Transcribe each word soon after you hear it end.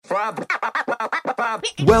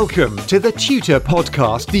Welcome to the Tutor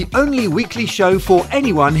Podcast, the only weekly show for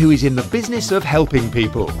anyone who is in the business of helping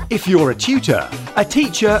people. If you're a tutor, a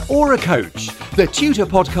teacher, or a coach, the Tutor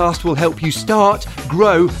Podcast will help you start,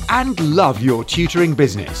 grow, and love your tutoring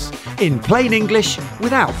business. In plain English,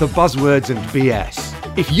 without the buzzwords and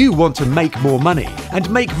BS. If you want to make more money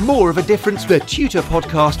and make more of a difference, the Tutor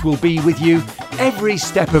Podcast will be with you every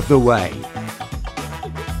step of the way.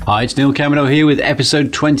 Hi, it's Neil Camino here with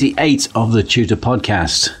episode 28 of the Tutor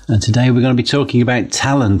Podcast. And today we're going to be talking about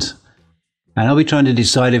talent. And I'll be trying to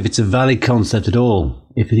decide if it's a valid concept at all,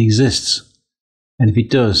 if it exists, and if it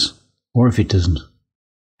does, or if it doesn't.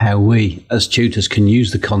 How we, as tutors, can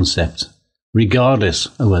use the concept, regardless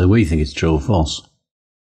of whether we think it's true or false.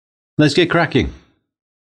 Let's get cracking.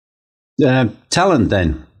 Talent,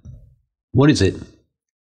 then. What is it?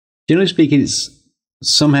 Generally speaking, it's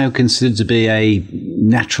somehow considered to be a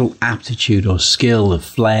natural aptitude or skill, a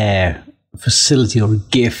flair, a facility or a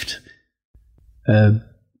gift,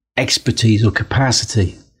 expertise or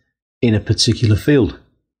capacity in a particular field.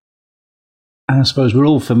 And I suppose we're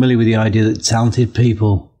all familiar with the idea that talented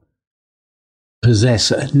people possess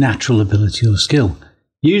a natural ability or skill,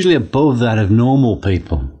 usually above that of normal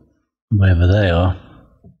people, wherever they are.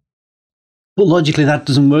 But logically that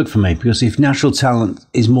doesn't work for me, because if natural talent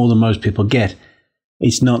is more than most people get,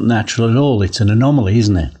 it's not natural at all. It's an anomaly,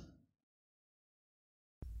 isn't it?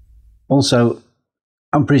 Also,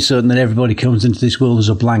 I'm pretty certain that everybody comes into this world as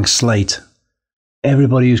a blank slate.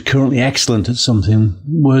 Everybody who's currently excellent at something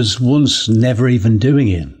was once never even doing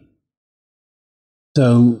it.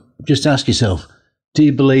 So just ask yourself, do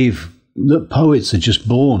you believe that poets are just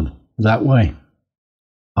born that way?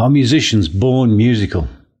 Are musicians born musical?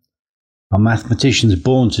 Are mathematicians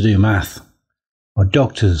born to do math? Are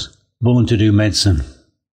doctors born to do medicine?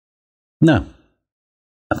 No,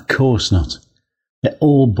 of course not. They're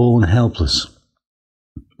all born helpless.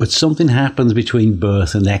 But something happens between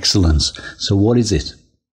birth and excellence. So what is it?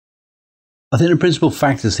 I think the principal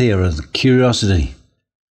factors here are curiosity,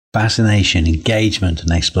 fascination, engagement,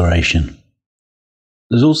 and exploration.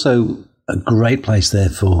 There's also a great place there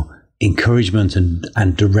for encouragement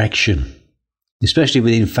and direction, especially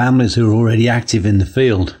within families who are already active in the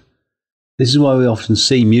field. This is why we often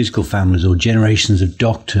see musical families or generations of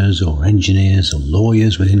doctors or engineers or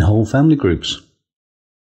lawyers within whole family groups.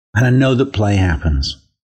 And I know that play happens.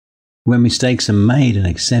 When mistakes are made and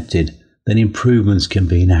accepted, then improvements can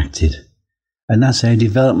be enacted. And that's how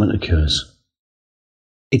development occurs.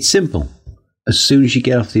 It's simple, as soon as you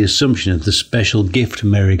get off the assumption of the special gift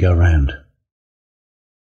merry-go-round.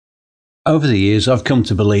 Over the years, I've come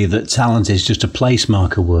to believe that talent is just a place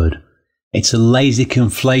marker word. It's a lazy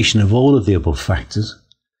conflation of all of the above factors: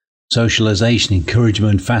 socialization,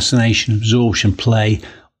 encouragement, fascination, absorption, play,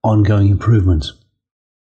 ongoing improvement.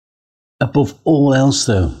 Above all else,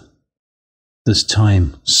 though, there's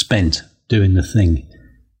time spent doing the thing,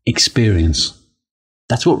 experience.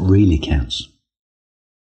 That's what really counts.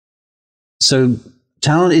 So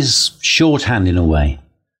talent is shorthand in a way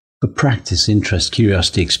for practice, interest,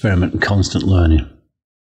 curiosity, experiment, and constant learning.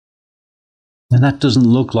 And that doesn't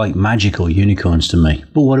look like magic or unicorns to me.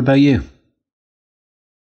 But what about you?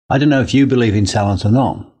 I don't know if you believe in talent or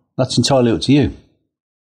not. That's entirely up to you.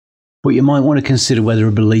 But you might want to consider whether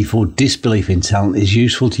a belief or disbelief in talent is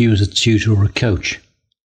useful to you as a tutor or a coach.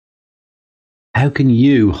 How can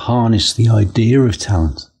you harness the idea of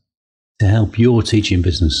talent to help your teaching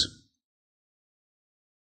business?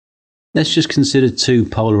 Let's just consider two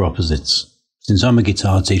polar opposites. Since I'm a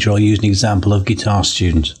guitar teacher, I'll use an example of guitar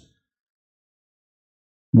student.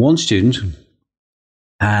 One student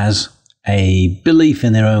has a belief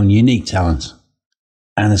in their own unique talent,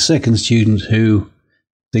 and a second student who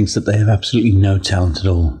thinks that they have absolutely no talent at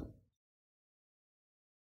all.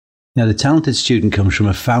 Now, the talented student comes from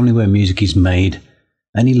a family where music is made,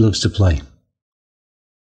 and he loves to play.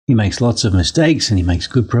 He makes lots of mistakes, and he makes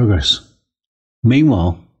good progress.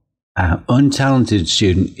 Meanwhile, our untalented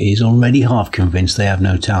student is already half convinced they have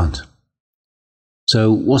no talent.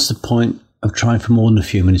 So what's the point of trying for more than a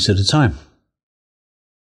few minutes at a time?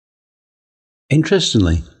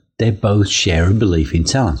 Interestingly, they both share a belief in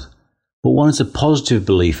talent, but one has a positive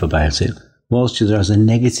belief about it, whilst the other has a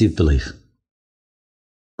negative belief.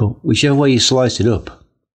 But whichever way you slice it up,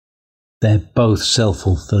 they're both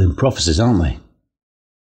self-fulfilling prophecies, aren't they?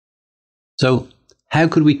 So, how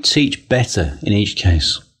could we teach better in each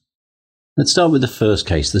case? Let's start with the first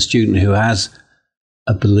case, the student who has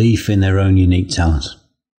a belief in their own unique talent.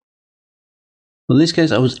 Well, in this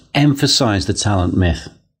case, I would emphasize the talent myth.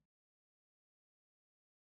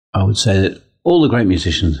 I would say that all the great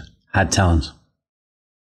musicians had talent.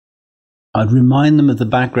 I'd remind them of the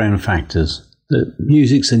background factors, that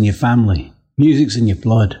music's in your family, music's in your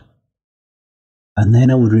blood. And then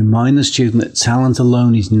I would remind the student that talent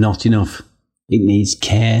alone is not enough. It needs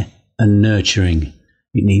care and nurturing.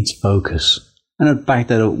 It needs focus. And I'd back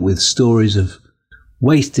that up with stories of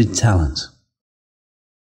wasted talent.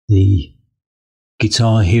 The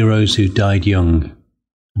guitar heroes who died young.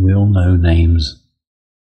 We all know names.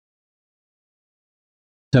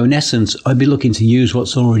 So in essence, I'd be looking to use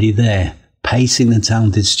what's already there, pacing the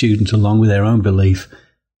talented student along with their own belief,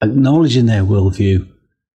 acknowledging their worldview,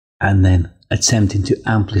 and then attempting to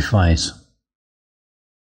amplify it.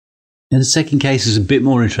 Now, the second case is a bit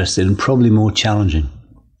more interesting and probably more challenging.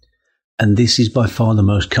 And this is by far the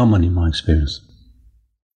most common in my experience.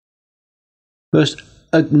 First,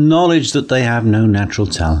 acknowledge that they have no natural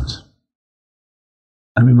talent.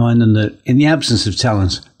 And remind them that in the absence of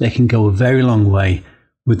talent, they can go a very long way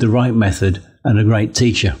with the right method and a great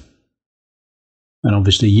teacher. And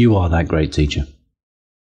obviously you are that great teacher.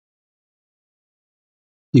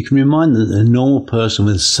 You can remind them that a normal person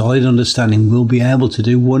with a solid understanding will be able to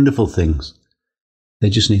do wonderful things. They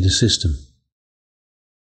just need a system.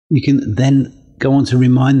 You can then go on to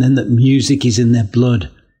remind them that music is in their blood.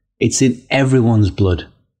 It's in everyone's blood.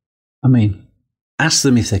 I mean, ask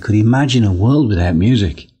them if they could imagine a world without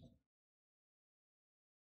music.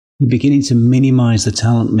 You're beginning to minimize the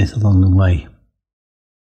talent myth along the way.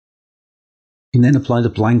 You can then apply the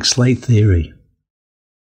blank slate theory.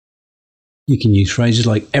 You can use phrases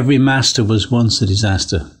like, every master was once a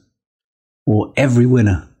disaster, or every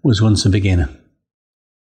winner was once a beginner,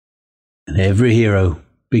 and every hero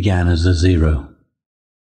began as a zero.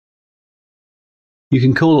 You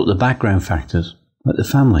can call up the background factors, like the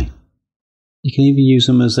family. You can even use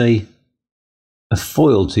them as a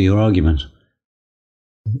foil to your argument.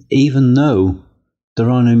 Even though there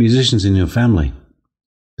are no musicians in your family,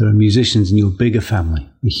 there are musicians in your bigger family,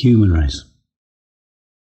 the human race.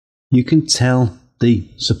 You can tell the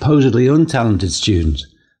supposedly untalented student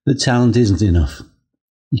that talent isn't enough.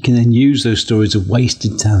 You can then use those stories of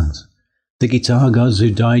wasted talent, the guitar gods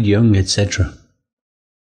who died young, etc.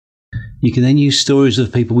 You can then use stories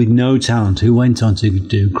of people with no talent who went on to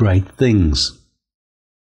do great things.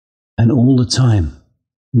 And all the time,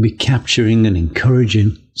 be capturing and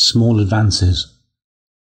encouraging small advances.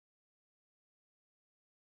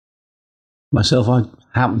 Myself, I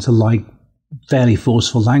happen to like fairly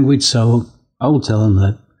forceful language, so I will tell them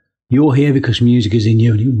that you're here because music is in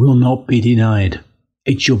you and it will not be denied.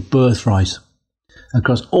 It's your birthright.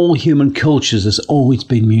 Across all human cultures, there's always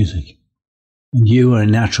been music. And you are a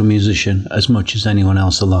natural musician as much as anyone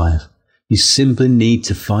else alive. You simply need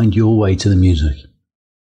to find your way to the music.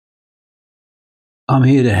 I'm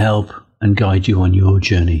here to help and guide you on your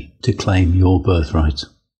journey to claim your birthright.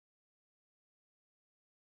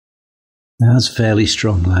 Now, that's fairly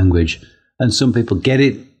strong language, and some people get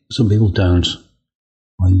it, some people don't.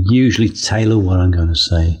 I usually tailor what I'm going to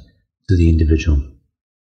say to the individual.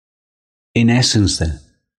 In essence, then,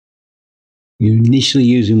 you're initially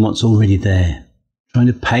using what's already there, trying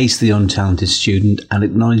to pace the untalented student and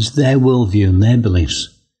acknowledge their worldview and their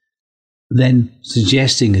beliefs, then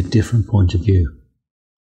suggesting a different point of view.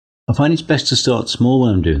 I find it's best to start small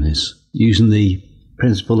when I'm doing this, using the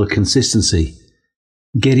principle of consistency,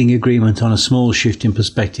 getting agreement on a small shift in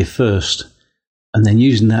perspective first, and then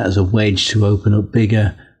using that as a wedge to open up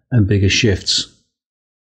bigger and bigger shifts.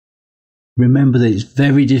 Remember that it's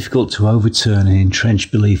very difficult to overturn an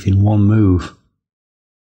entrenched belief in one move.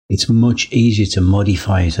 It's much easier to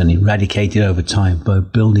modify it and eradicate it over time by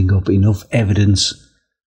building up enough evidence,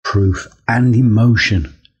 proof, and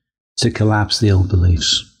emotion to collapse the old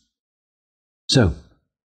beliefs. So,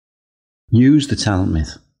 use the talent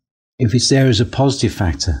myth. If it's there as a positive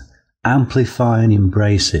factor, amplify and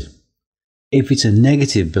embrace it. If it's a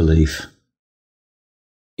negative belief,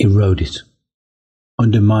 erode it,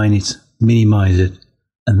 undermine it, minimize it,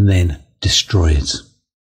 and then destroy it.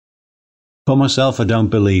 For myself, I don't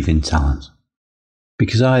believe in talent,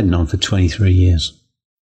 because I had none for 23 years.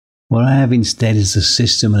 What I have instead is a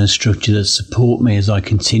system and a structure that support me as I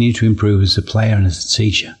continue to improve as a player and as a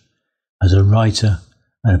teacher, as a writer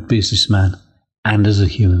and a businessman, and as a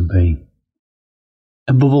human being.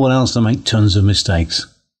 Above all else, I make tons of mistakes,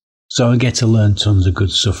 so I get to learn tons of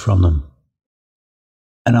good stuff from them.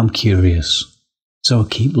 And I'm curious, so I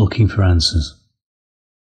keep looking for answers.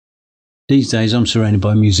 These days, I'm surrounded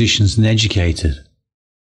by musicians and educated,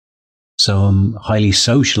 so I'm highly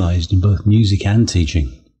socialized in both music and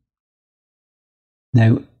teaching.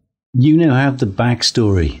 Now, you now have the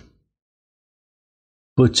backstory,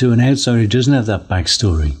 but to an outsider who doesn't have that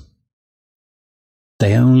backstory,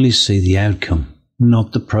 they only see the outcome,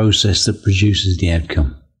 not the process that produces the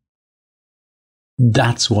outcome.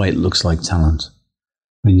 That's why it looks like talent.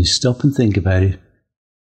 When you stop and think about it,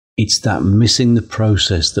 it's that missing the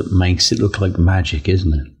process that makes it look like magic,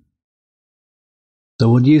 isn't it?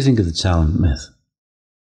 So what do you think of the talent myth?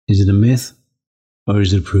 Is it a myth or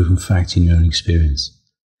is it a proven fact in your own experience?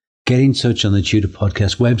 Get in touch on the Tutor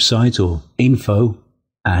Podcast website or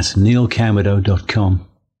info@neilcamerdo.com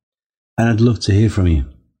and I'd love to hear from you.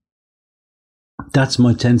 That's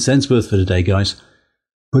my 10 cents worth for today, guys.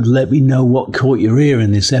 But let me know what caught your ear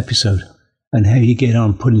in this episode and how you get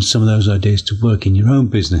on putting some of those ideas to work in your own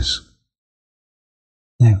business.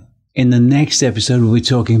 Now, in the next episode, we'll be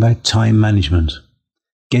talking about time management,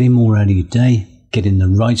 getting more out of your day, getting the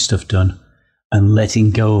right stuff done, and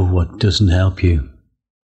letting go of what doesn't help you.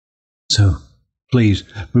 So, please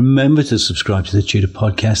remember to subscribe to the Tutor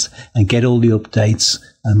Podcast and get all the updates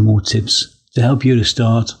and more tips to help you to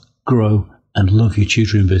start, grow, and love your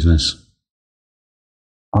tutoring business.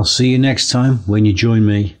 I'll see you next time when you join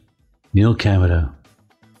me, Neil Camerdo,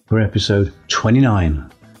 for episode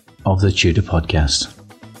 29 of the Tutor Podcast.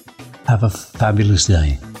 Have a fabulous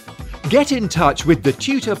day. Get in touch with the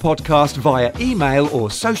Tutor Podcast via email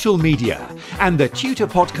or social media, and the Tutor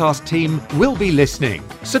Podcast team will be listening.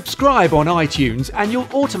 Subscribe on iTunes and you'll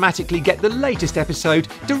automatically get the latest episode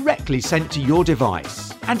directly sent to your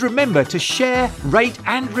device. And remember to share, rate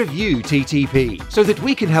and review TTP so that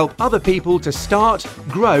we can help other people to start,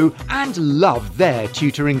 grow and love their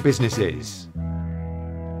tutoring businesses.